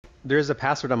There's a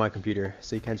password on my computer,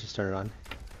 so you can't just turn it on.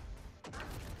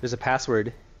 There's a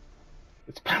password.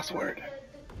 It's password.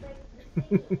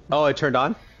 Oh, it turned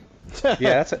on?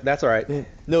 Yeah, that's all right.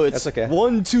 No, it's That's okay.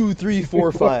 1, 2, 3,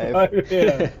 4, 5.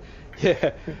 Yeah.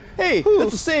 Yeah. Hey,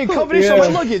 that's the same combination on my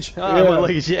luggage. My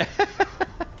luggage, yeah.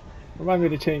 Remind me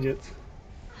to change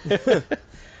it.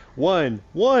 One.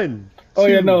 Oh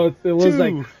yeah, two, no, it was two.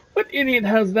 like, what idiot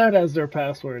has that as their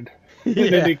password? And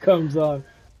then Yeah. it comes on.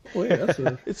 Wait, that's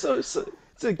a. It's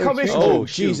a combination. Oh, Oh,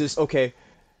 shoot. Jesus. Okay.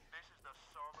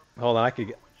 Hold on, I could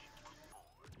get...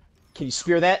 Can you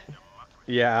spear that?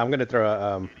 Yeah, I'm gonna throw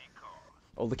a,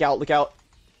 Oh, look out, look out.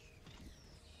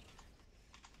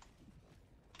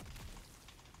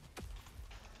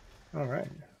 All right.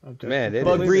 Man, it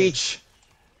Bug is. breach.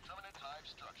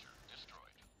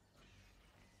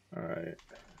 All right.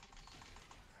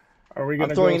 Are we gonna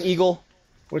I'm throwing go an eagle.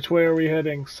 Which way are we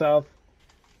heading? South,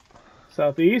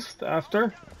 southeast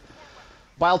after?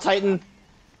 Bile Titan.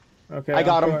 Okay. I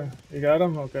got him. You got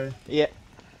him? Okay. Yeah.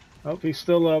 Oh, he's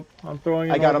still up. I'm throwing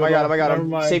him. I got him, I got him, I got Never him.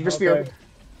 mind. Save your spear. Okay.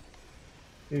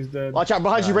 He's dead. Watch out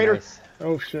behind you, Raider. Nice.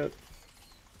 Oh shit.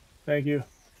 Thank you.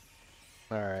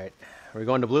 All right. Are we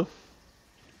going to blue?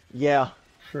 Yeah.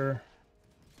 Sure.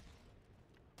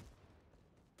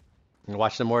 And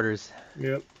watch the mortars.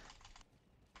 Yep.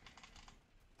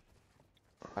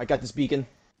 I got this beacon.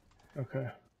 Okay.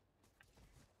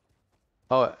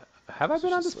 Oh, have I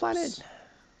been on this planet?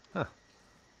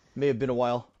 May have been a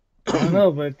while. I don't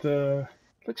know, but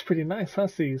looks pretty nice, huh,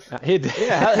 C's?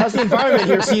 Yeah, how's the environment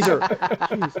here, Caesar?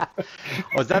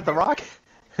 Oh, is that the rock?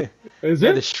 Is Yeah,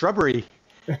 it? the shrubbery.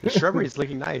 The shrubbery is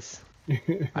looking nice.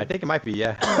 I think it might be,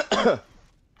 yeah.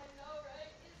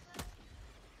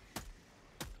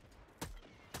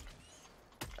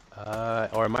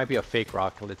 Or it might be a fake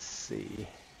rock. Let's see.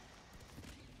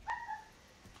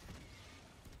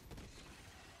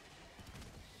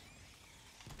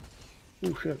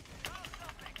 Oh shit.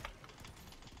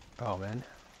 Oh man.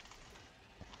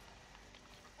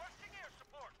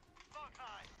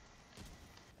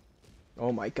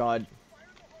 Oh my god.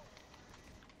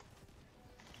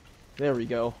 There we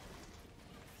go.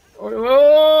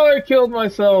 Oh, I killed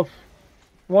myself.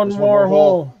 One There's more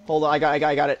hole. Hold on, I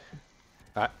got it.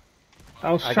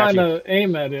 I was I got trying you. to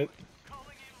aim at it.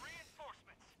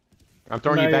 I'm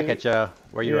throwing you back at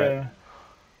where you're at.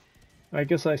 I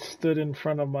guess I stood in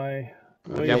front of my.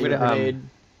 Okay, I'm Grenade.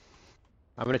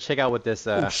 gonna check out with this.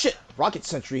 Oh shit! Rocket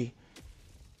sentry.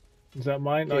 Is that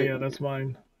mine? Oh Okay. yeah, that's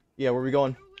mine. Yeah, where are we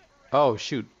going? Oh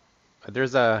shoot!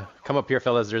 There's a come up here,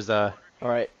 fellas. There's All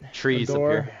right. trees A up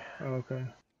door? here, Oh, okay.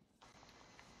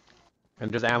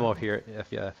 and there's ammo here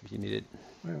if you need it.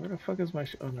 Wait, where the fuck is my?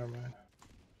 Oh, never mind.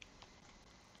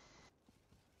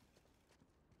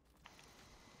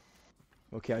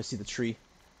 Okay, I see the tree.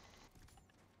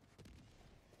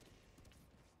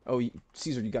 Oh,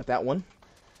 Caesar, you got that one?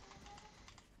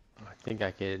 I think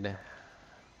I could.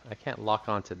 I can't lock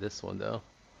onto this one though.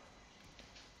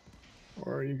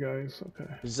 Where are you guys?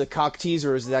 Okay. Is it a cock tease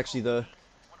or is it actually the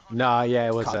Nah, yeah,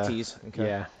 it was cock tease? Okay.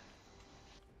 yeah.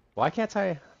 Why can't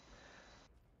I?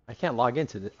 I can't log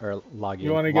into the or log in.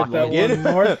 You want to Lock get that in.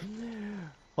 one north?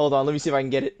 Hold on, let me see if I can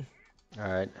get it. All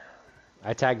right,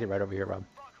 I tagged it right over here, Rob.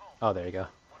 Oh, there you go.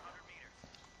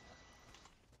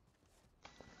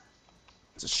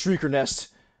 It's a shrieker nest.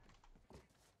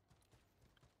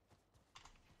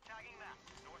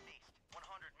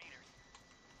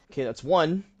 Okay, that's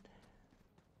one.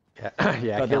 Yeah, yeah, I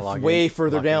They're can't log in. way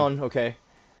further Lock in. down. Okay.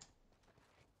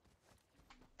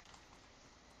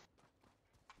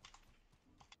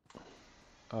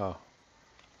 Oh.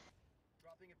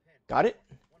 Got it?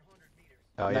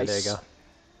 Oh yeah, there you go.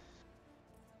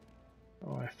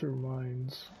 Oh, I threw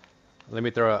mines. Let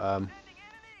me throw a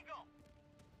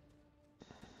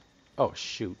Oh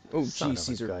shoot! Oh, Son gee, of a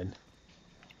Caesar. gun.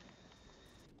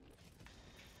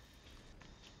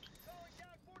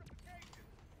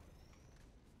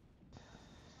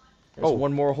 There's Oh.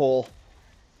 one more hole.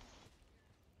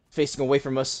 Facing away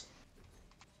from us.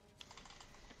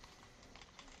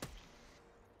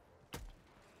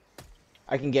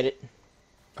 I can get it.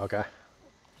 Okay.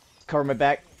 Cover my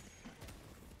back.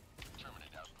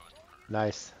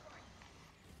 Nice.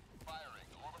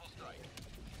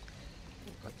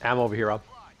 Ammo over here, Rob.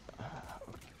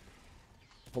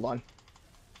 Hold on.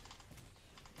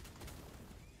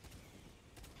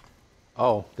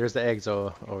 Oh, there's the eggs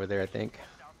over there, I think.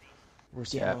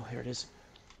 Where's the Yeah. ammo? Here it is.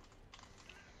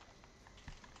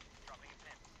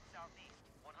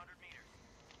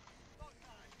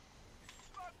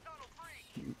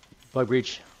 Bug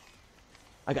breach.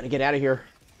 I gotta get out of here.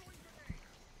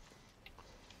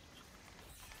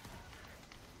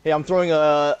 Hey, I'm throwing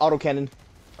a autocannon.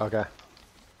 Okay.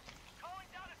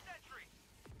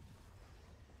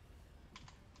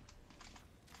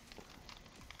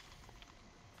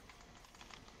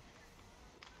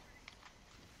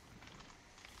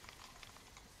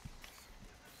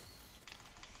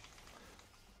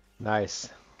 Nice.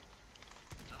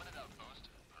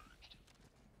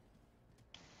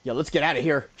 Yeah, let's get out of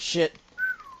here. Shit.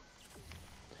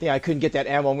 Yeah, I couldn't get that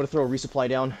ammo. I'm gonna throw a resupply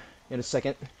down in a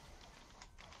second.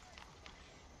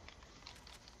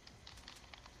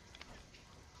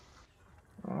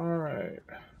 Alright.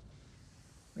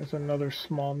 There's another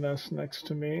small nest next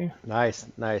to me. Nice,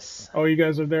 nice. Oh, you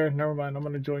guys are there? Never mind. I'm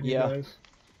gonna join you Yeah. guys.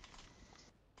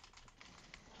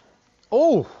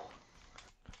 Oh!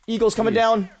 Eagle's coming Jeez.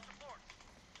 down.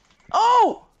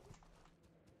 Oh!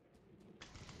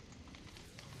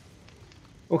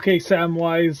 Okay,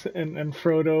 Samwise and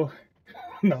Frodo.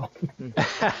 No.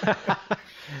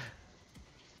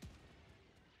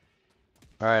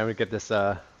 Alright, I'm gonna get this,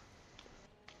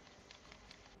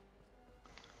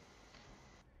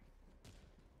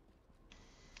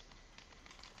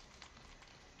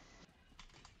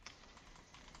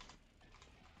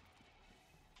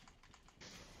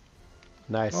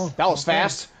 nice. Oh, That was okay.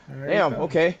 fast. There you Damn, go.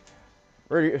 okay.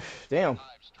 Ready? Damn.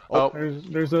 Oh,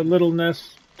 There's a little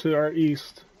nest to our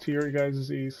east, to your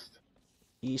guys' east.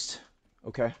 East.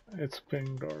 Okay. It's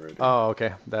pinged already. oh,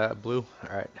 okay. That blue.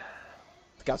 Alright.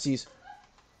 Got C's.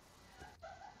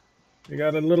 You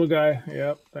got a little guy.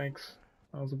 Yep, thanks.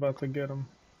 I was about to get him.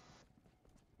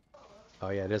 Oh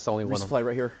yeah, there's only one. Resupply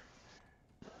right here.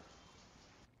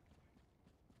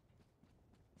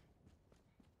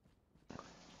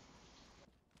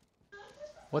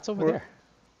 What's over Where- there?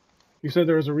 You said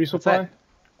there was a What's resupply?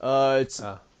 that? It's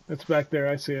Oh. It's back there.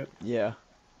 I see it. yeah.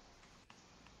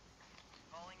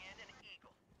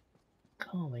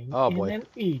 Calling Oh, in boy. an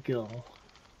eagle.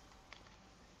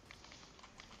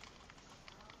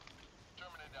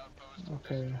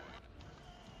 Okay.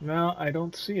 Now I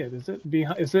don't see it. Is it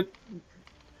behind? Is it?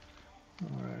 All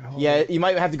right. Hold Yeah, on. you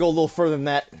might have to go a little further than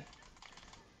that.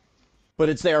 But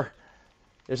it's there.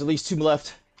 There's at least 2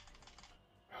 left.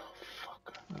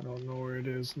 Fuck. I don't know where it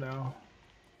is now.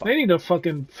 They need to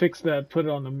fucking fix that. Put it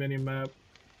on the mini map.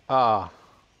 Ah,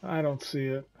 I don't see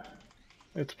it.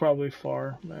 It's probably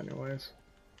far. Anyways.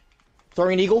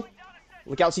 Throwing an eagle.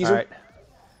 Look out, Caesar. alright.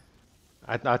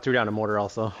 I threw down a mortar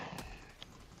also.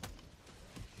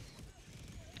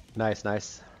 Nice,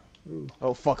 nice. Ooh.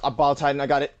 Oh fuck, I'm bottle tied and I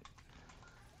got it.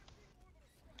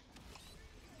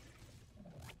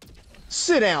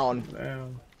 Sit down.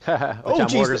 Damn. Watch Oh out,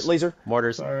 jeez, mortars. laser.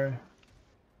 Mortars. Sorry.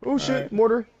 Oh shit, Alright.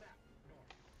 mortar.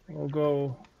 We'll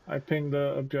go. I pinged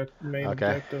the main Okay.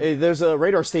 objective. Hey, there's a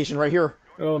radar station right here.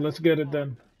 Oh, let's get it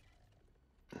then.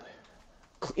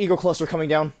 Eagle cluster coming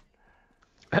down.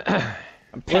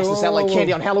 I'm passing this Whoa, out like whoa,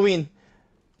 candy whoa. on Halloween.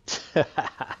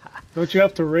 Don't you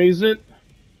have to raise it?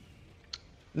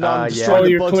 No, I'm yeah. destroying Oh, the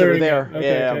you're bugs over clearing there. it.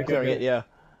 Okay, Yeah, okay, I'm clearing okay. it, yeah.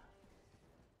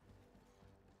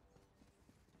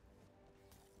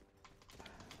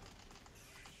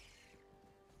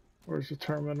 Where's the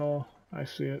terminal? I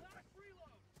see it.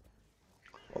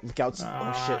 Oh, look out.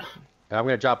 Oh shit. I'm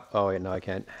gonna drop. Oh wait, no, I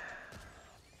can't.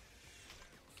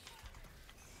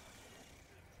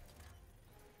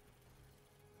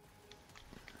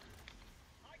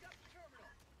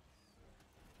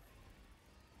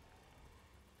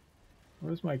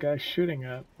 Where's my guy shooting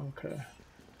at? Okay.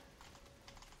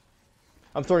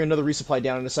 I'm throwing another resupply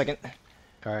down in a second.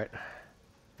 All right.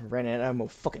 I ran out of ammo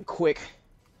fucking quick.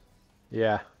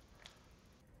 Yeah.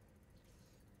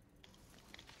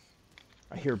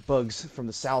 I hear bugs from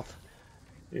the south.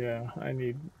 Yeah, I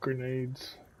need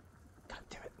grenades. God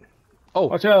damn it. Oh.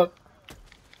 Watch out!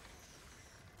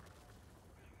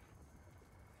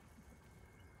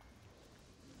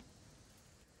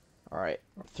 Alright.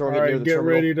 Throwing it near Alright, the get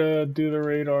terminal. ready to do the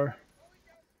radar.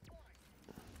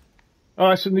 Oh,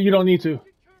 I shouldn't. You don't need to.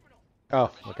 Oh.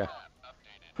 Okay.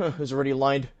 Huh, it's already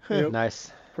lined. Yep.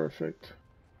 Nice. Perfect.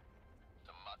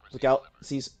 Look out.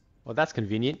 Sees. Well, that's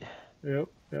convenient. Yep,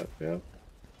 yep, yep.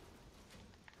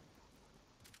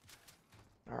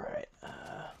 Alright.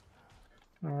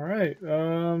 Alright,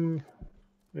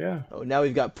 yeah. Oh, now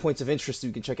we've got points of interest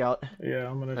we can check out. Yeah,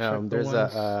 I'm gonna check the There's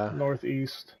ones a,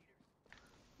 northeast.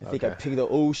 I think I Okay. picked the.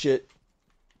 Oh shit.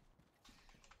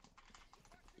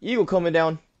 Eagle coming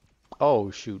down.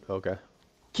 Oh shoot. Okay.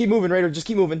 Keep moving, Raider. Just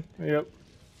keep moving. Yep.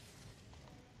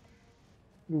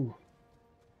 Ooh.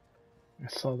 I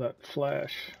saw that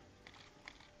flash.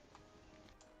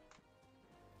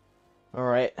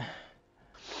 Alright.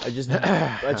 I just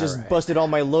Alright. busted all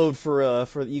my load for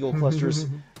the eagle clusters.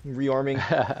 Rearming.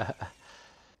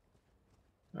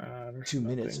 There's 2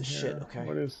 minutes nothing of shit, here. okay.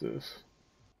 What is this?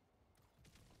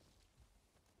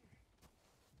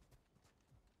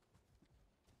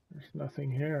 There's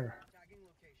nothing here.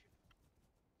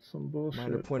 Some bullshit.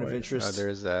 Minor point of Wait. interest.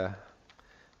 There's a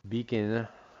beacon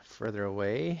further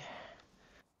away.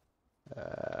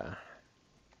 There's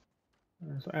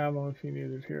ammo if you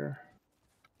need it here.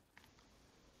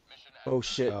 Oh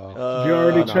shit. Oh. Did you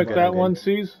already no, I'm check good, that I'm good. one,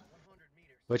 C's?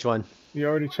 Which one? You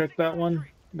already checked that one?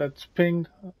 That's pinged?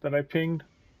 That I pinged?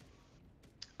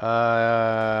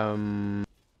 Oh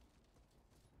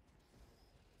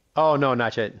no,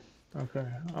 not yet. Okay.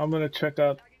 I'm gonna check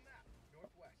out.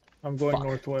 I'm going Fuck.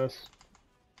 northwest.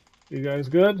 You guys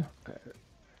good?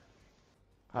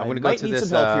 I'm I gonna go might to need this.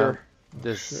 some help here.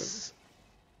 This.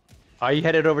 Are you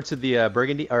headed over to the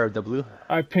burgundy or the blue?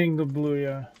 I pinged the blue,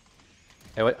 yeah.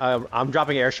 Hey, I'm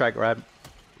dropping an airstrike, right?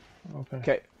 Okay.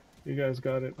 Okay. You guys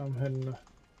got it. I'm heading.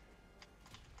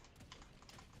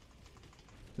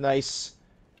 Nice.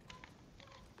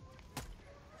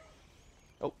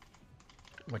 Oh.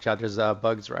 Watch out, there's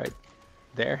bugs right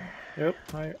there. Yep,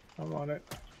 I'm on it.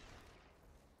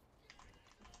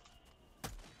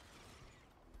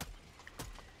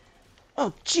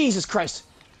 Oh, Jesus Christ.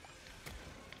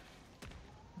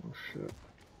 Oh shit.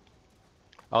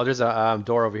 Oh, there's a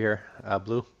door over here,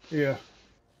 blue. Yeah.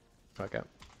 Okay.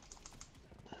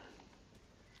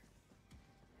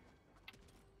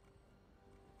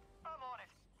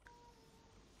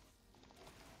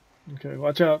 Okay,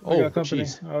 watch out. We Oh, got company.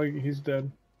 jeez. Oh, he's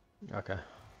dead. Okay.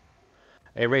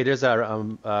 Hey Ray, there's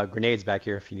grenades back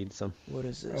here if you need some. What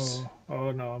is this?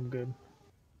 Oh no, I'm good.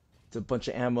 It's a bunch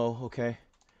of ammo, okay.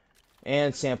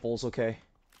 And samples, okay.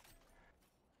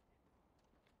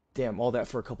 Damn, all that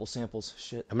for a couple samples.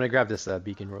 Shit. I'm gonna grab this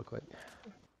beacon real quick.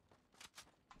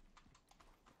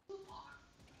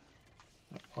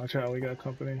 Watch out, we got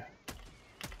company.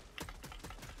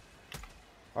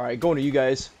 Alright, going to you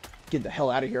guys. Get the hell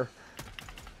out of here.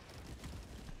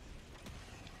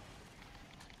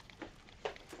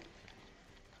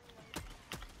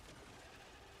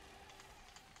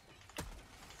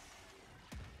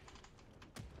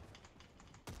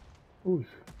 Ooh.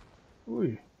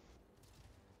 Ooh.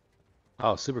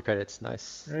 Oh, super credits,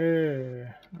 nice. Hey.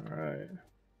 Alright.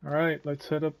 Alright, let's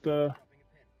head up the...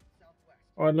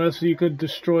 Or unless you could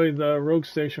destroy the rogue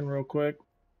station real quick.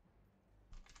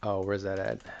 Oh, where's that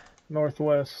at?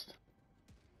 Northwest.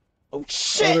 Oh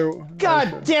shit! Other-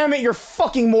 God damn it, your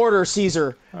fucking mortar,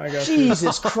 Caesar! I got you.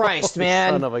 Jesus Christ,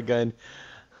 man! Son of a gun.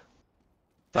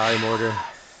 Sorry, mortar.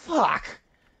 Fuck!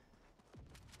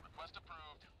 Request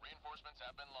approved. Reinforcements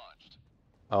have been launched.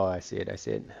 Oh, I see it, I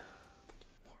see it.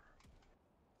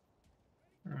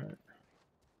 Alright.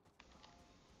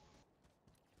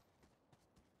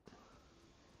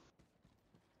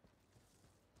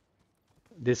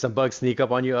 Did some bugs sneak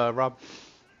up on you, Rob?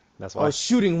 That's I why. was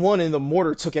shooting one and the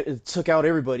mortar took out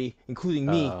everybody, including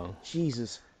me. Oh.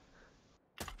 Jesus.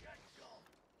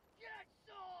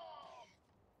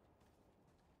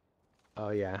 Oh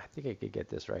yeah, I think I could get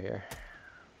this right here.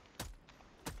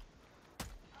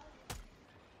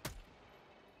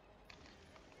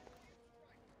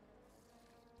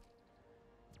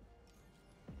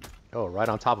 Oh, right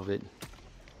on top of it.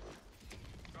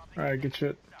 Alright, good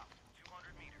shit.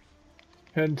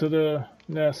 Heading to the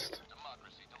nest.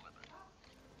 Democracy delivered.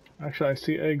 Actually, I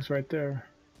see eggs right there.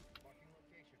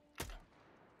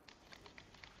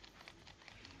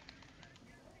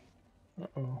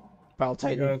 Uh-oh. Battle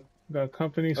Titan. Got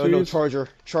company, Oh no, C's? Charger.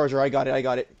 Charger, I got it, I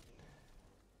got it.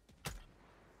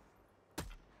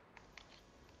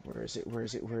 Where is it? Where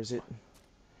is it? Where is it?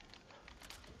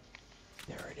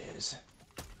 There it is.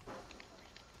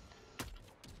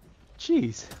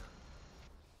 Jeez.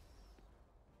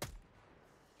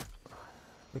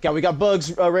 Look out, we got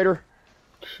bugs, Raider.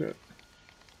 Shit.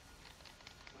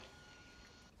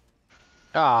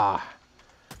 Ah.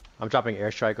 I'm dropping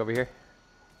airstrike over here.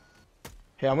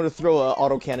 Hey, I'm gonna throw a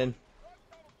autocannon.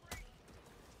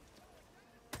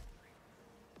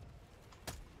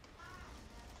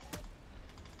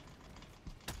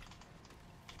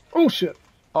 Oh shit!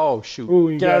 Oh shoot. Ooh,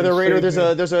 you Get out of there, guys Raider.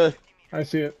 saved There's me. a I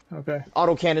see it. Okay.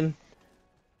 autocannon.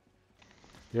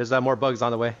 There's more bugs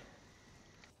on the way.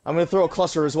 I'm gonna throw a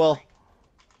cluster as well.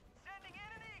 Sending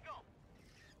in an eagle.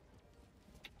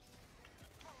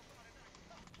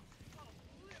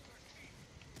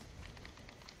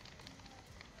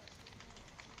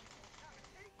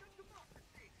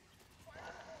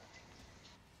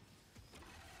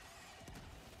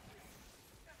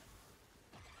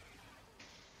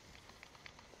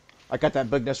 I got that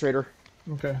bug nest, Raider.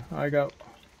 Okay, I got...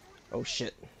 Oh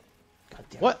shit. God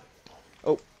damn. What?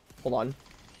 Oh, hold on.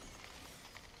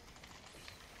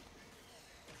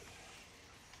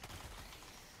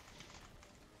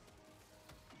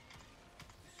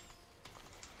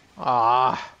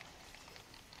 Ah.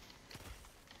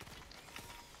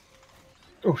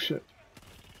 Oh shit.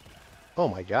 Oh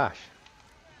my gosh.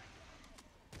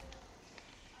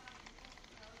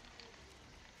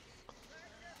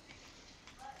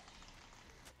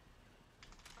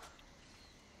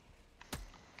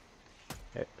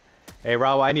 Hey,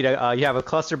 Raul, I need a. You have a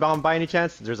cluster bomb by any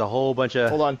chance? There's a whole bunch of.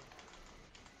 Hold on.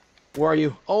 Where are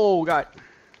you? Oh God.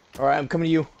 All right, I'm coming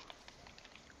to you.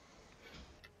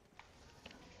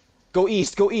 Go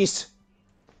east. Go east.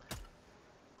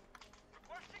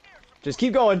 Just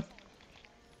keep going.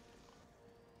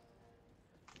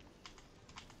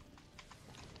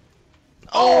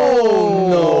 Oh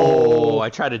no! I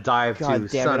tried to dive God too.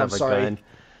 damn it, Son I'm of a sorry. gun.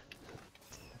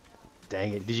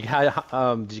 Dang it! Did you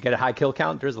get a high kill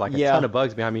count? There's like a Yeah. ton of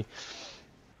bugs behind me.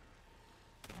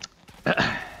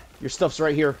 Your stuff's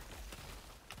right here.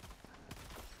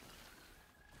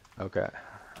 Okay.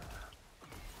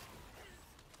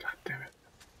 God damn it.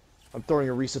 I'm throwing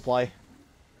a resupply.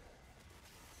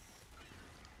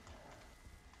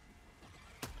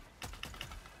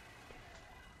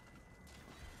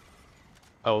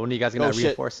 Oh, when are you guys gonna Oh, shit.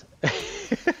 reinforce?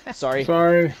 Sorry.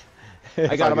 Sorry.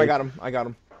 I got all him. I good. got him. I got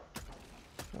him.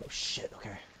 Oh shit.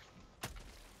 Okay.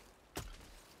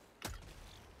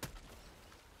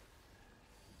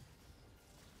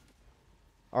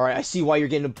 All right. I see why you're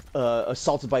getting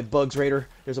assaulted by bugs, Raider.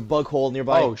 There's a bug hole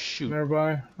nearby. Oh shoot.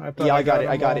 Nearby. I thought yeah, I got it.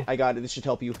 them I got all. it. I got it. This should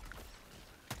help you.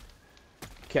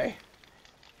 Okay.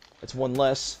 That's one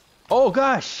less. Oh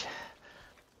gosh.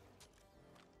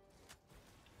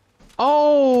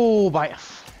 Oh my.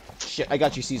 Shit. I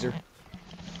got you, Caesar.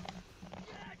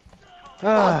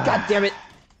 Ah. Oh, God damn it.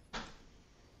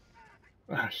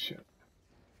 Ah, shit.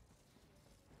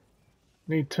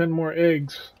 Need 10 more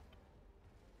eggs.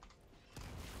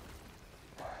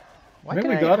 Why I think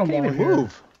can't we got I 'em can't all even here.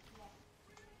 move?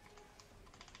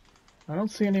 I don't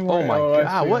see any more. Oh my I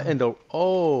god! see What 'em. in the?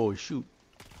 Oh shoot!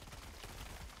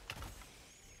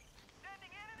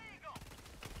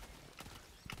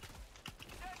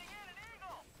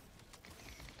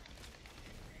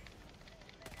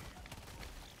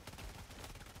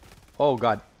 Oh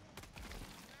god!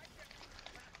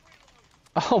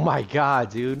 Oh my god,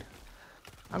 dude!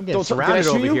 I'm getting Don't- did I surrounded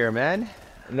shoot over you? here, man.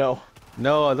 No.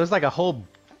 No, there's like a whole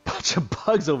bunch of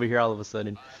bugs over here all of a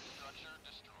sudden.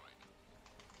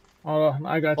 Hold on,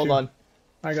 I got Hold you. on.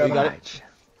 I Oh, got you got him. it?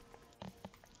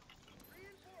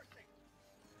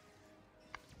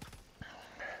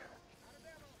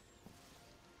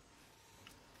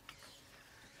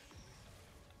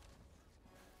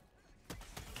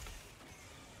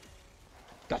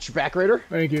 Got your back, Raider.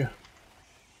 Thank you.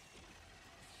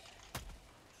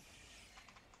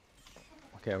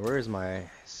 Okay, where's my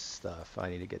stuff? I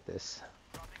need to get this.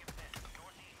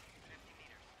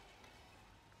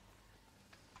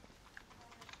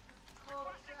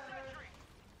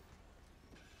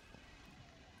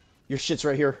 Your shit's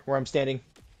right here, where I'm standing.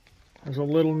 There's a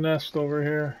little nest over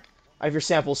here. I have your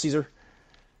sample, Caesar.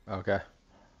 Okay.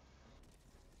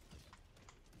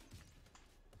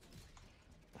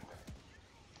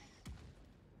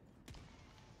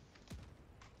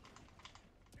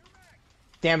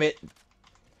 Damn it.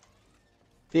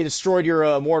 They destroyed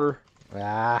your mortar.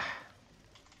 Ah.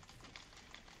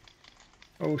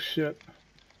 Oh shit.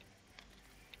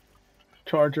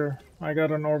 Charger. I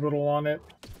got an orbital on it.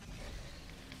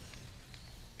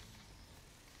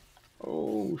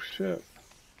 Oh shit.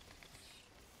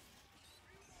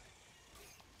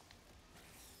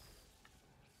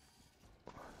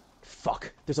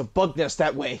 Fuck. There's a bug nest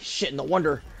that way. Shit, no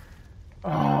wonder.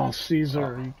 Oh,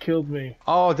 Caesar, you killed me.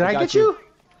 Oh, did I got get you?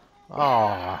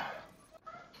 Oh.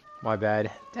 My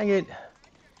bad. Dang it.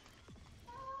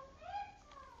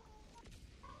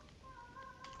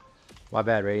 My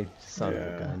bad, Ray. Son of a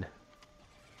Yeah. gun.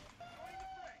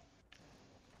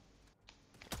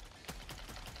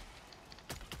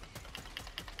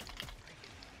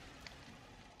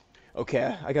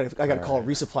 Okay, I gotta call a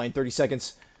resupply in 30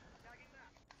 seconds.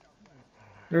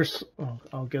 There's. Oh,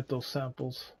 I'll get those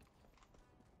samples.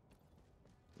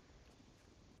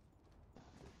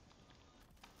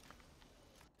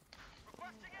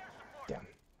 Damn.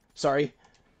 Sorry.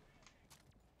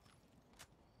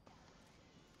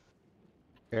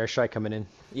 Airstrike coming in.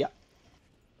 Yeah.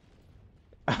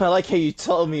 I like how you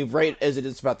tell me right as it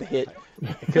is about to hit.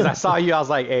 Because I saw you, I was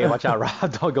like, hey, watch out,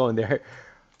 Rob. Don't go in there.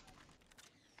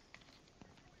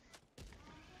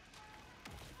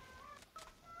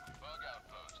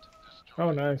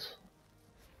 Oh, nice.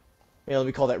 Yeah, let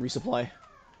me call that resupply.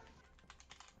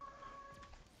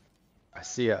 I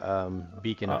see a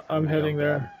beacon. I'm over heading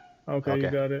there. there. Okay, you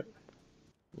Okay. got it.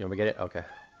 You want me to get it? Okay.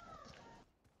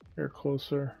 You're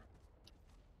closer.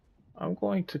 I'm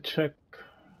going to check.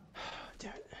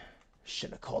 Damn it.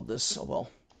 Shouldn't have called this. Oh well.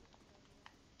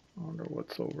 I wonder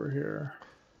what's over here.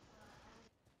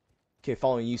 Okay,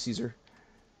 following you, Caesar.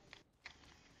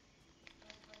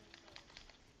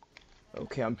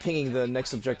 Okay, I'm pinging the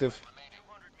next objective.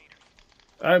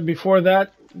 Before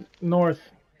that, north.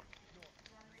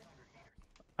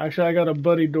 Actually, I got a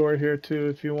buddy door here too,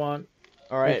 if you want.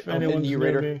 Alright, If I'm heading to anyone's you, near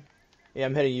Raider. me. Yeah,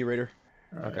 I'm heading to you, Raider.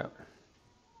 All right. Okay.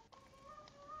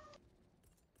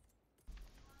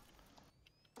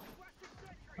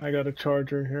 I got a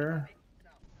charger here.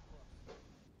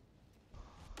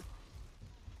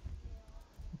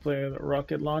 Play the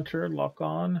rocket launcher, lock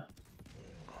on.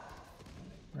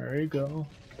 There you go.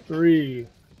 3.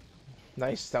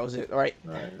 Nice, that was it. Alright.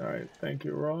 Alright. Thank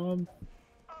you, Rob.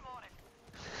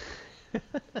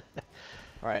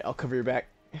 Alright, I'll cover your back.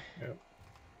 Yep.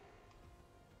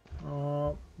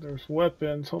 There's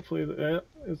weapons. Hopefully,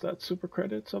 is that super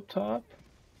credits up top?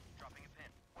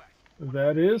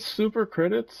 That is super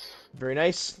credits. Very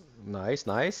nice. Nice,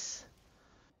 nice.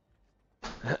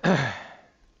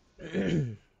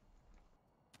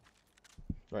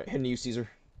 Right, heading to you, Caesar.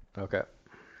 Okay.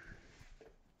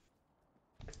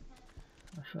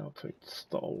 Actually, I'll take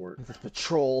stalwart. The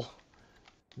patrol.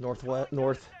 Northwest,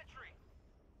 north.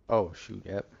 Oh, shoot,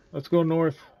 yep. Let's go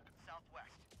north.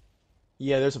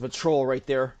 Yeah, there's a patrol right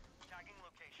there.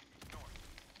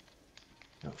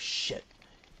 Oh, shit.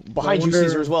 Behind you, wonder-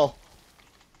 Caesar, as well.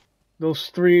 Those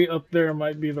 3 up there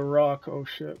might be the rock. Oh,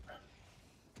 shit.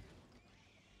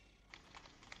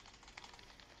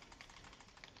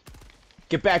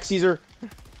 Get back, Caesar.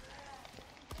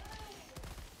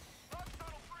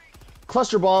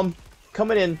 Cluster bomb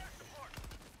coming in.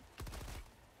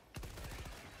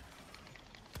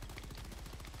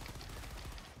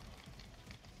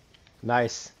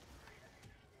 Nice.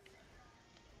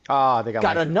 Ah, they got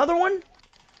Got my... another one?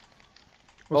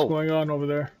 What's Oh. going on over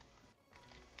there?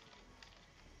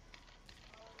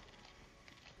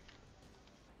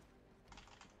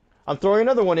 I'm throwing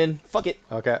another one in. Fuck it.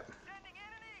 Okay.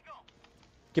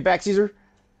 Get back, Caesar.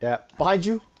 Yep. Behind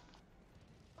you.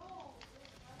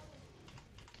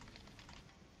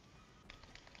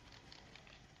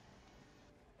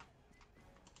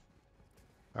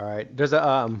 All right. There's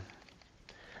a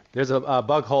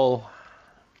bug hole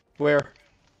Where?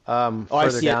 Oh, I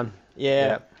further see it. down. Yeah.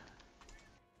 Yep.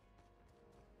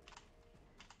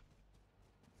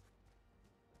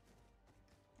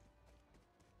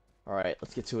 Alright,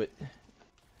 let's get to it.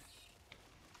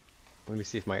 Let me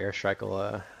see if my airstrike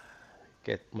will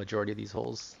get majority of these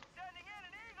holes.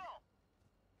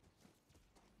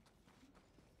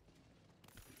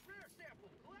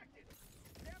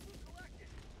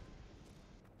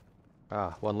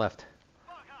 Ah, one left.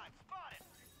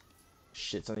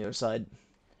 Shit's on the other side.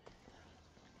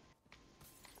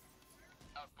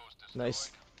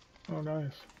 Nice. Oh,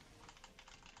 nice.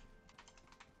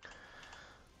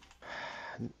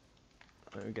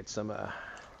 Let me get some.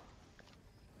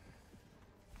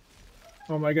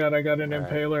 Oh my god, I got an Alright.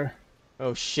 impaler.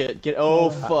 Oh shit. Get. Oh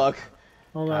fuck.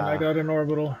 Hold on, I got an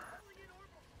orbital.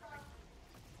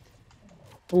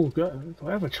 Oh, god. Do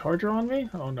I have a charger on me?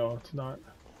 Oh no, it's not.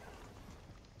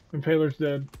 Impaler's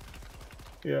dead.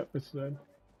 Yep, it's dead.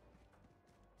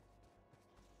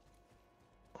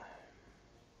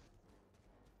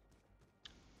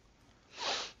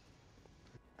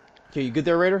 Okay, you good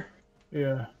there, Raider?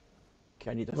 Yeah.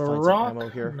 Okay, I need to The find rock? some ammo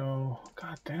here. No.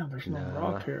 God damn, there's no Nah.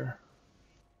 rock here.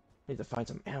 I need to find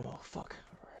some ammo. Fuck.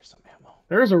 Where's some ammo?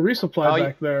 There's a resupply Oh,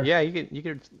 back there. yeah, you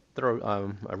could throw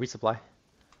a resupply.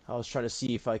 I was trying to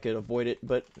see if I could avoid it,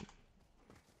 but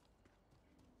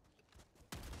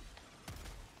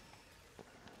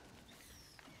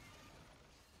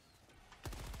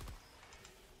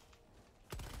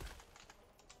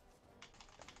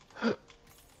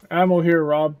Ammo here,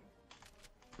 Rob.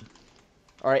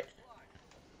 alright.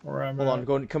 Where I'm Hold at.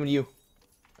 on, coming to you.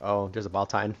 Oh, there's a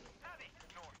Baltine.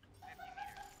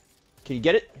 Can you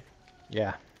get it?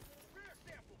 Yeah.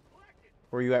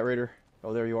 Where are you at, Raider?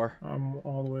 Oh, there you are. I'm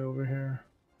all the way over here.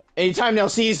 Anytime now,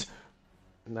 Seize!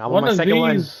 Now I'm on One my of second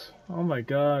one. these. Oh my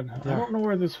god. I There. don't know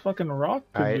where this fucking rock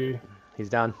could Alright. be. He's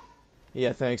down.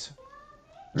 Yeah, thanks.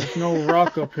 There's no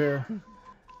rock up here.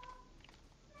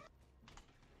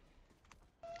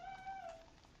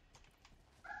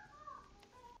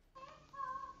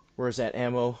 Where's that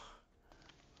ammo?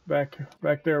 Back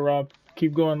there, Rob.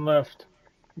 Keep going left.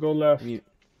 Go left. You-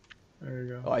 There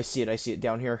you Oh, go. I see it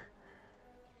down here.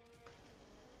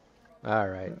 All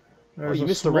right. Oh, There's you a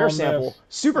missed the rare small sample. nest.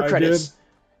 Super I credits. did.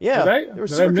 Yeah, Did I? there were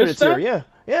Did I super miss credits here. that? Yeah,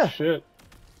 yeah. Shit.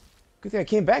 Good thing I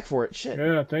came back for it. Shit.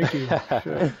 Yeah, thank you.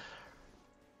 Shit.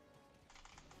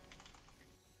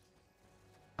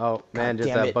 Oh man, there's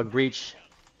damn that it. bug breach.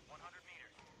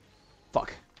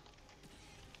 Fuck.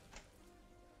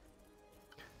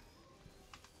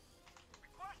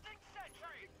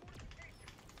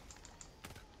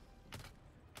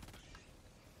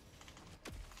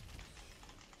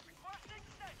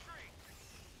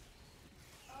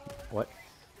 What?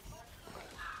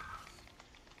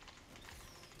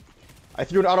 I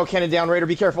threw an autocannon down, Raider.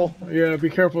 Be careful. Yeah, be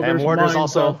careful. And There's mortars mines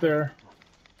also. out there.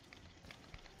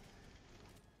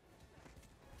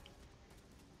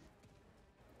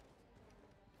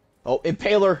 Oh,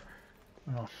 Impaler.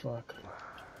 Oh fuck.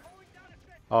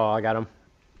 Oh, I got him.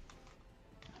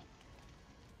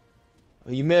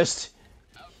 Oh, you missed.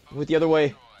 Went the other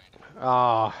way.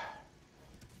 Oh,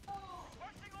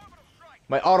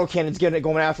 My autocannon's getting it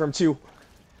going after him too.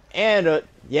 And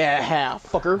yeah,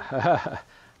 fucker.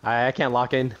 I can't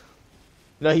lock in.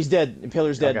 No, he's dead.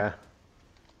 Impaler's dead. Okay.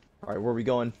 All right, where are we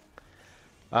going?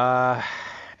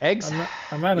 Eggs.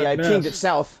 I'm at a Yeah, I nest. pinged it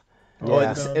south. Oh,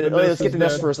 Yeah. it's, Let's nest get is the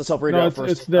nest dead. first. Let's help Raider No, out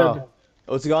first. it's dead. Oh.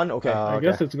 Oh, it's gone? Okay. I okay.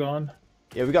 guess it's gone.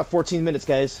 Yeah, we got 14 minutes,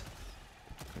 guys.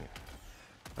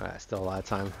 Alright, still a lot of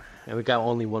time. And we got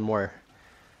only one more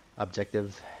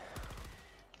objective.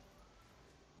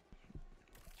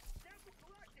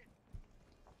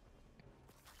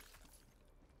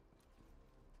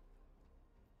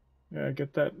 Yeah,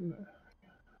 get that.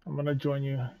 I'm gonna join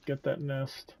you. Get that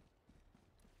nest.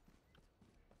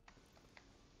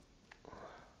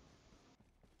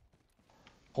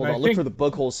 Hold I on, look think- for the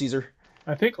bug hole, Caesar.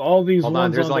 I think all these Hold on,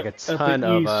 ones there's on like the, a at the ton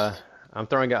of east. I'm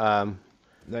throwing a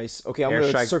Nice. Okay, I'm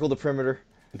Airstrike. gonna circle the perimeter.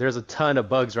 there's a ton of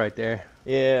bugs right there.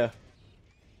 Yeah.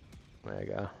 There you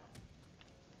go.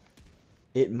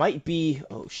 It might be...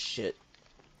 Oh, shit.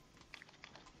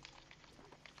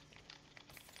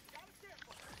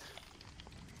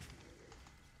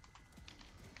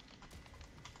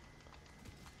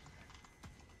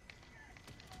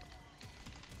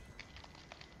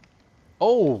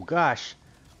 Oh gosh.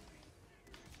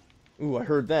 Ooh, I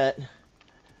heard that.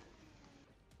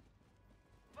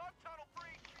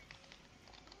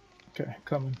 Okay,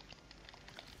 coming.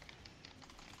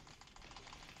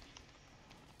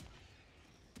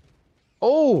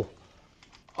 Oh!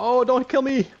 Oh, don't kill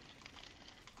me!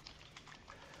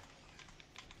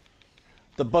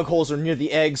 The bug holes are near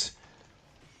the eggs.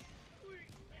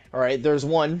 Alright, there's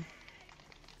one.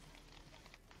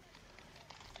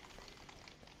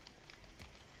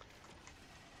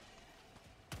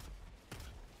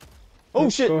 Oh,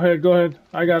 shit! Go ahead, go ahead.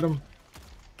 I got him.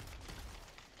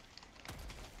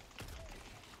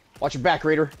 Watch your back,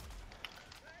 Raider.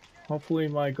 Hopefully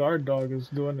my guard dog is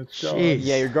doing its job. Jeez.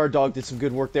 Yeah, your guard dog did some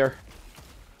good work there.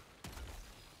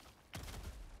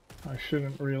 I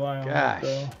shouldn't rely on Gosh. it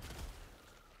though.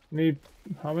 Need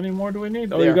how many more do we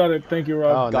need? Oh, There. you got it. Thank you, Oh,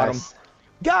 Rob. Got nice.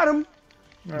 Got him!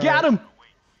 All Got right. him!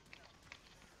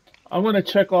 I'm gonna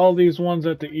check all these ones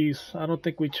at the east. I don't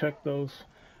think we checked those.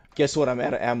 Guess what? I'm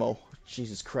out of ammo.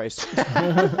 Jesus Christ.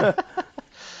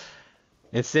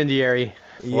 Incendiary.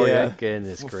 For Yeah. your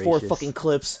goodness gracious. 4 fucking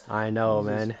clips. I know,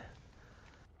 Jesus. man.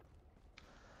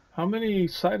 How many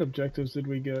side objectives did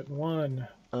we get? 1,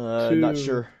 Not 2,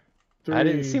 sure. 3. I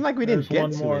didn't seem like we didn't There's get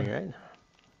one too more. many, right?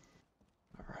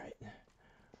 Alright.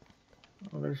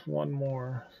 Oh, there's one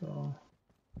more. So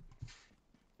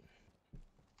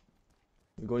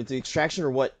You going into extraction or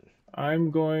what?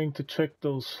 I'm going to check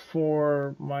those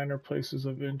 4 minor places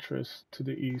of interest to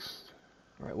the east.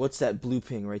 Alright, what's that blue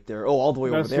ping right there? Oh, all the way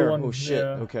That's over the there. one, Oh shit.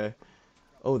 yeah. Okay.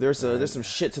 Oh, there's some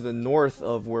shit to the north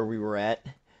of where we were at.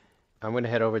 I'm gonna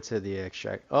head over to the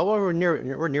extract. Oh, well,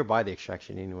 we're nearby the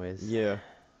extraction, anyways. Yeah.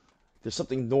 There's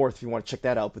something north if you want to check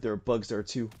that out, but there are bugs there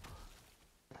too.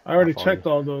 I already follow checked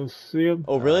you. all those. See 'em?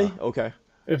 Oh, really? Okay.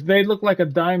 If they look like a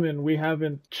diamond, we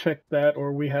haven't checked that,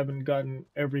 or we haven't gotten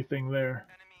everything there.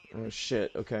 Oh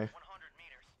shit. Okay.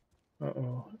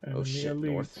 Uh-oh. Oh Enemy shit.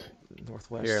 elite.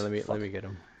 Northwest. Here, let Fuck. me get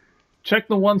him. Check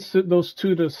the ones, those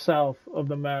 2 to south of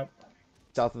the map.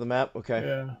 South of the map. Okay.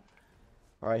 Yeah,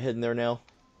 All right, heading there now.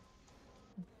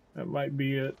 that might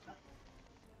be it.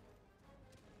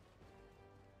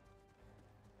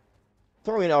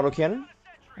 Throwing an autocannon.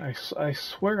 I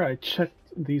swear I checked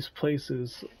these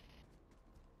places,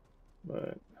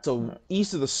 but So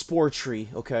east of the spore tree.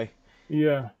 Okay.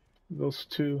 yeah, those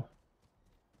 2.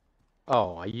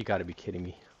 Oh, you gotta be kidding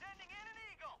me.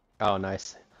 Oh,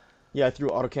 nice. Yeah, I threw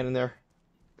autocannon there.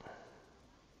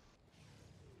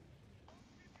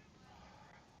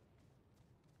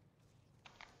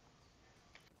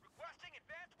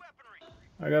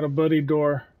 I got a buddy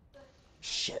door.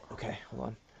 Shit. Okay, hold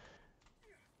on.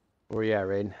 Where you at,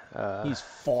 Raiden? He's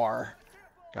far.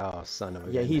 Oh, son of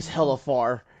a Yeah, gun. he's hella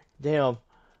far. Damn.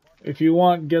 If you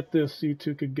want, get this. You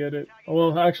two could get it.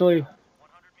 Well, actually,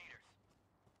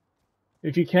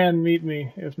 if you can, meet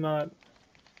me. If not,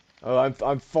 Oh,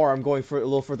 I'm far. I'm going for a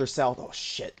little further south. Oh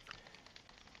shit.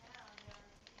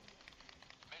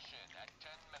 Mission at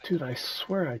 10 minutes. dude, I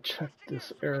swear I checked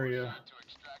this area. To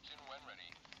extraction when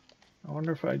ready. I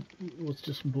wonder if I was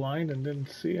just blind and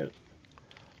didn't see it.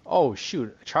 Oh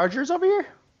shoot, Chargers over here?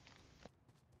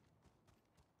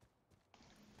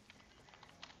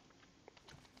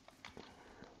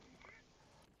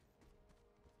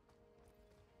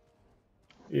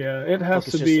 Yeah, it has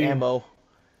It's to just be. ammo.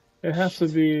 It has to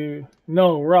be.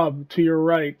 No, Rob, to your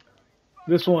right.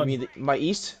 This I one. mean, my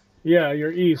east. Yeah,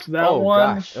 your east. That Oh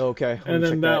one. gosh. Okay. let me And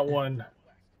then check that one.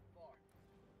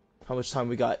 How much time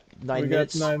we got? 9 We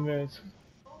minutes. got 9 minutes.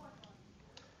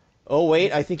 Oh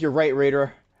wait, I think you're right,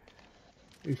 Raider.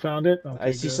 You found it? Okay,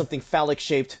 I see good. something phallic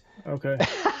shaped. Okay.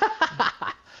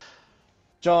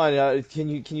 John, can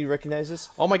you recognize this?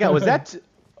 Oh my god, was that?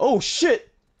 Oh shit!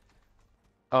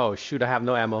 Oh shoot, I have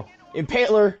no ammo.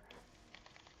 Impaler.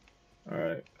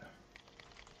 Alright.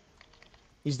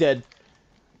 He's dead.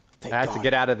 Thank I had God. to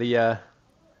get out of the There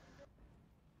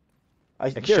are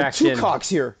two extraction. cocks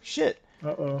here. Shit.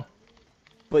 Uh-oh.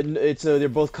 But it's they're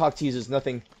both cock teases.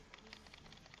 Nothing.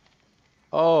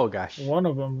 Oh gosh. One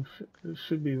of them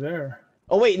should be there.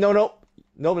 Oh wait, no.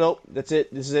 That's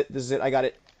it. This is it. I got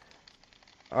it.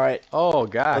 All right, Oh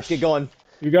gosh. let's get going.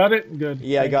 You got it? Good.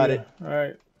 Yeah, I Thank got you. it.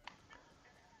 Alright.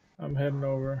 I'm heading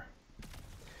over.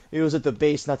 It was at the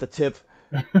base, not the tip.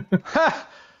 Ha!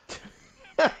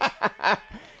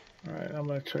 Alright, I'm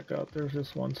gonna check out. There's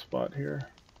this one spot here.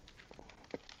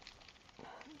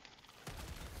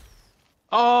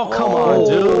 Oh come on,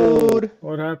 dude.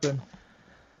 What happened?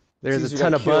 There's Caesar a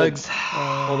ton got of killed. bugs.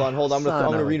 Hold on. I'm Son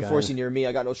gonna of a reinforce you gun. near me.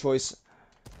 I got no choice.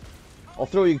 I'll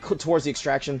throw you towards the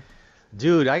extraction.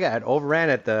 Dude, I got overran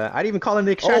at the. I didn't even call him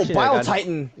the Oh, extraction. I Bile got-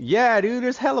 Titan. Yeah, dude,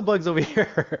 there's hella bugs over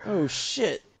here. Oh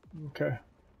shit. Okay.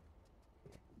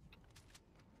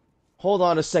 Hold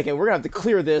on a second. We're gonna have to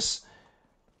clear this.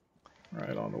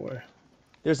 Alright, on the way.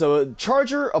 There's a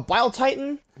charger, a Bile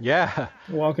Titan. Yeah.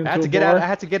 Walk into I had a to get bar. out. I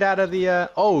had to get out of the.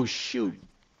 Oh shoot.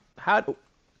 How?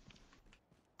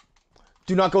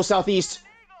 Do not go southeast.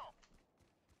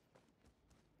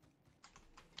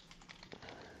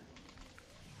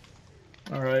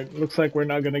 Alright, looks like we're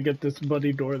not gonna get this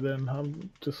buddy door then. I'm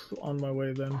just on my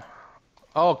way then.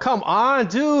 Oh come on,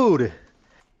 dude.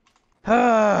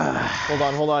 God.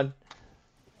 Hold on.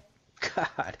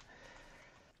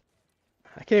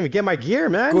 I can't even get my gear,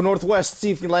 man. Go northwest.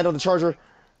 See if you can land on the charger.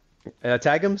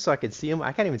 Tag him so I can see him.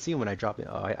 I can't even see him when I drop it.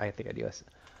 Oh, I think I do.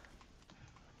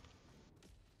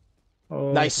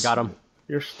 Oh, Nice. Got him.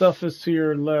 Your stuff is to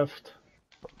your left.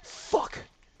 Fuck.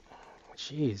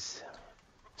 Jeez.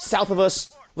 South of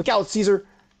us. Look out, Caesar.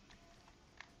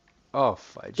 Oh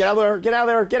fudge. Get out of there. Get out of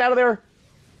there. Get out of there.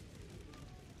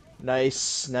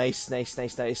 Nice.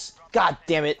 God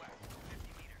damn it.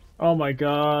 Oh my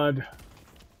god.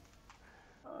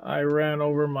 I ran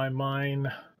over my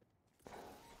mine.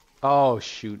 Oh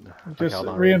shoot. Okay, Just hold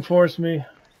on, reinforce me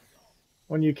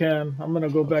when you can. I'm gonna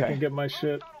go back Okay. and get my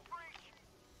shit.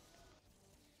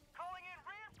 Calling in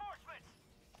reinforcements.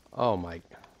 Oh my.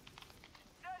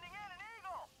 Sending in an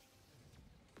eagle.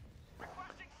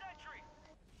 Requesting sentry.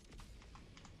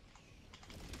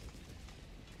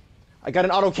 I got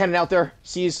an autocannon out there.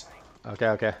 Seize.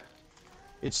 Okay.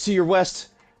 It's to your west.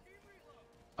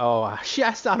 Oh shit!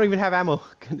 I don't even have ammo.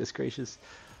 Goodness gracious.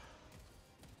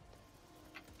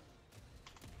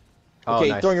 Oh, Okay,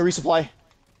 nice. throwing a resupply.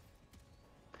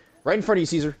 Right in front of you,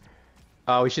 Caesar.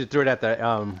 Oh, we should throw it at the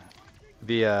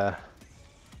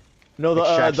No, the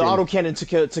Extraction.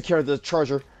 autocannon took care of the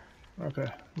charger. Okay,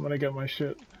 I'm gonna get my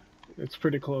shit. It's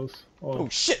pretty close. Oh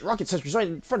shit! Rocket sentry's right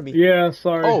in front of me. Yeah,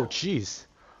 sorry. Oh jeez.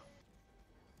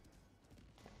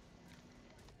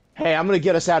 Hey, I'm gonna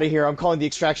get us out of here. I'm calling the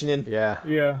extraction in. Yeah.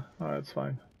 Yeah, that's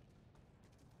fine.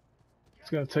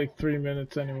 It's gonna take 3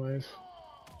 minutes anyways.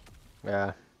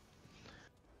 Yeah.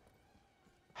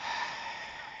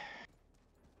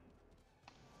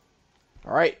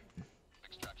 All right.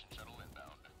 Extraction shuttle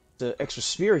inbound. The extra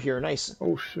spear here, nice.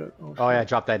 Oh shit. Oh, shit. Oh yeah,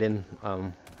 drop that in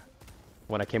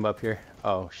when I came up here.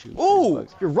 Oh shoot. there's Ooh,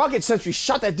 bugs. your rocket sentry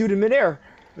shot that dude in midair.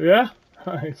 Yeah?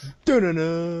 Nice.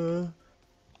 Dun-dun-dun.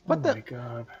 What oh the? my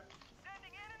god.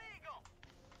 Sending in an eagle.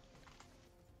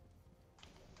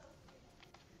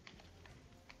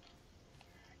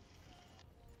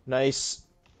 Nice.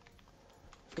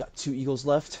 I've got 2 eagles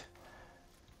left.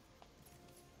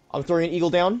 I'm throwing an eagle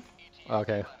down.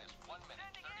 Okay. Minus 1 minute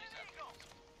 30 seconds.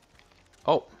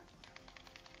 Oh.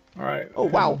 Alright. Oh,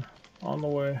 wow. On the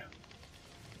way.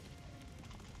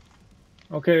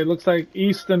 Okay, it looks like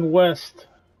east and west.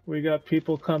 We got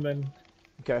people coming.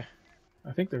 Okay.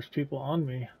 I think there's people on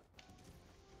me.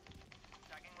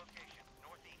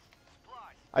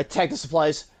 I tagged the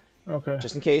supplies, Okay.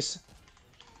 just in case.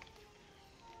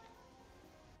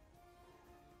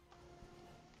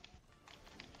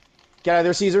 Get out of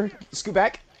there, Caesar. Scoot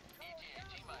back.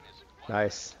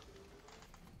 Nice.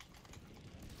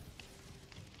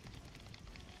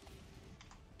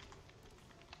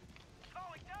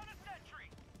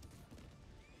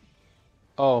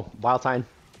 Oh, wild time.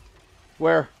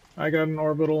 Where? I got an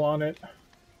orbital on it.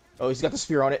 Oh, he's got the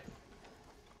spear on it.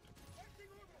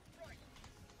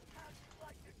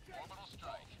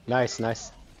 Nice,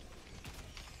 nice.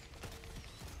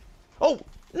 Oh,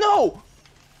 no!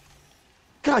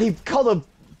 God, he called a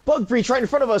bug breach right in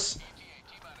front of us.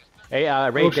 Hey,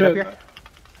 Ray, get up here.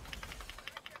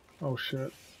 Oh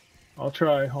shit. I'll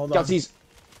try. Hold on. Gutsies.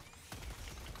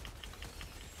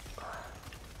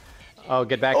 Oh,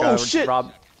 get back, Oh, shit.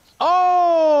 Rob.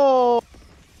 Oh!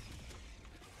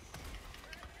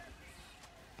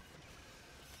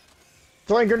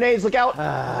 Throwing grenades, look out!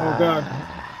 Oh god.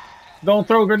 Don't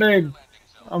throw a grenade.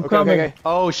 I'm Okay, coming. okay.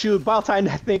 Oh, shoot, wild time,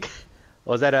 I think.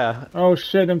 Was that a... Oh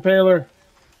shit, impaler.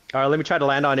 Alright, let me try to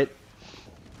land on it.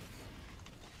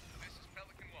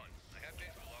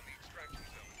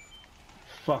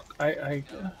 Fuck. I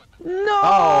No!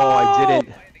 Oh, I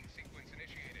didn't.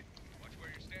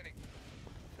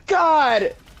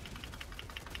 God!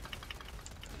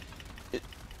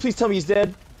 Please tell me he's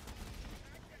dead.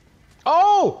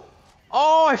 Oh!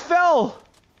 Oh, I fell!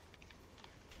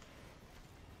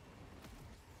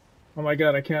 Oh my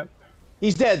god, I can't.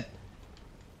 He's dead.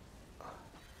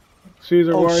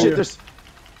 Caesar, Oh where are shit, you? there's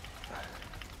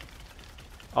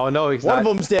Oh, no, he's one not.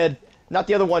 of them's dead, not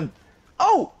the other one.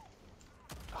 Oh!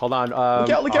 Hold on.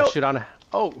 Look oh, out. Shoot on.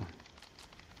 Oh.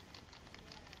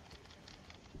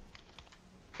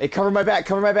 Hey, cover my back,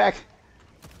 cover my back.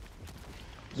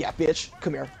 Yeah, bitch,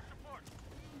 come here.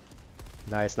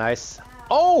 Nice, nice.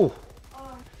 Oh!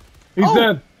 He's Oh!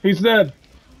 dead. He's dead.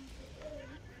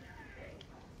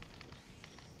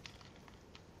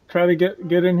 Try to get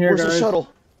in here, Where's guys. the shuttle?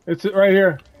 It's right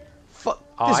here. Fuck,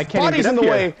 Oh, this I can't even body's get in up the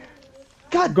here. way.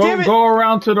 God damn it! Go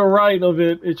around to the right of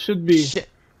it. It should be. Shit.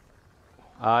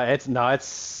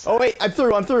 It's... Oh wait, I'm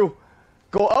through.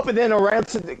 Go up and then around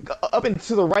to up and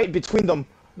to the right between them.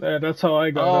 Yeah, that's how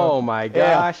I got Oh up. my Yeah.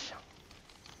 gosh.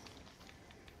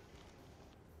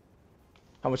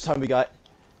 How much time we got?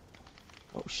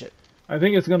 Oh shit. I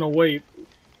think it's gonna wait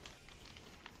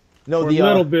No, for the a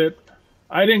little bit.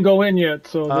 I didn't go in yet,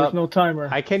 so there's no timer.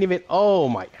 I can't even... Oh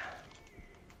my...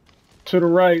 To the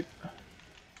right.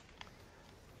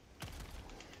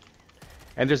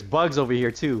 And there's bugs over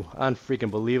here too.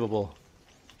 Unfreaking believable.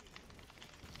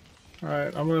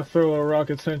 Alright, I'm gonna throw a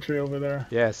rocket sentry over there.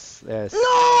 Yes, yes.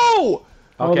 No!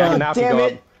 Hold Okay, on. now I can Damn go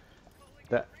it. up.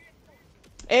 That...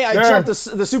 Hey, I There. dropped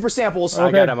the super samples. I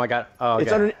Okay. got him, I got... Oh,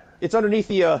 It's okay. under it's underneath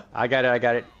the I got it.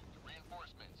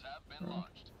 Reinforcements have been launched.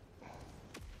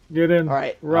 Get in.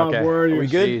 Alright. Rob, Okay. where are you? Are we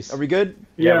good? Jeez. Are we good?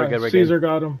 Yeah, Yeah, we're good, we're Caesar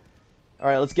got him. All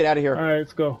right, let's get out of here. Alright,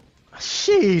 let's go.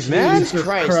 Jeez, man. Jesus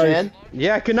Christ, Christ. man!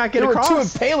 Yeah, I could not get There were across.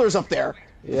 two impalers up there.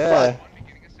 Yeah.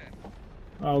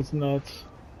 That was nuts.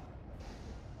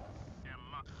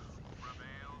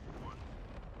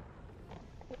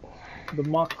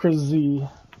 Democracy.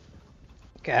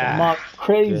 God,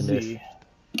 Crazy.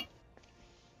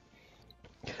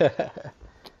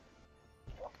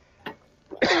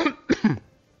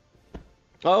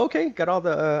 Oh, okay. Got all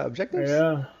the objectives?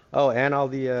 Yeah. Oh, and all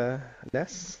the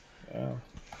nests? Yeah.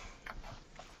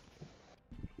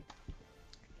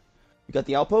 You got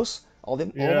the outposts? All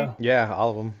them? All of Yeah. them? Yeah, all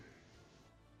of them.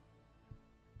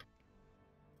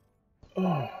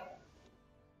 Oh.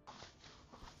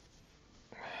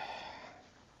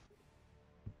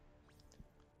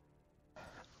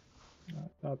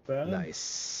 Not bad.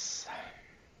 Nice.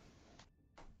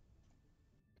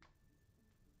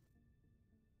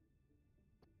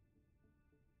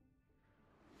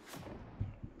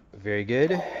 Very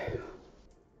good.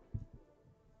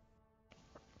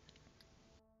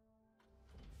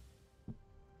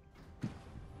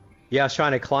 Yeah, I was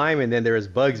trying to climb and then there was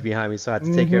bugs behind me, so I had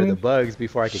to take care of the bugs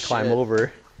before I could climb Shit.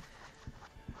 over.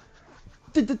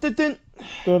 Dun, dun, dun, dun.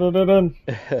 Dun-dun-dun-dun.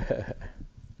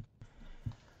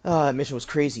 Ah, that mission was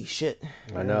crazy. Shit.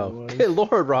 I know. was. Good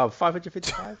Lord, Rob,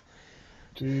 555?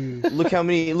 Jeez. Look how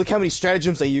many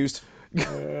stratagems I used.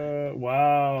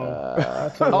 Wow.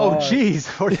 That's a Oh, lot. jeez.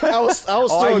 I was Oh,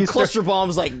 I throwing used to- cluster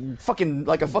bombs like a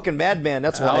fucking madman.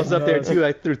 That's why. I was up there too.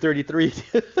 I threw 33.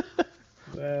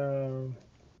 Damn.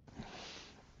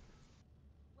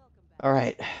 All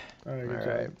right. All right, good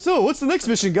All right. job. So, what's the next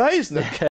mission, guys? No.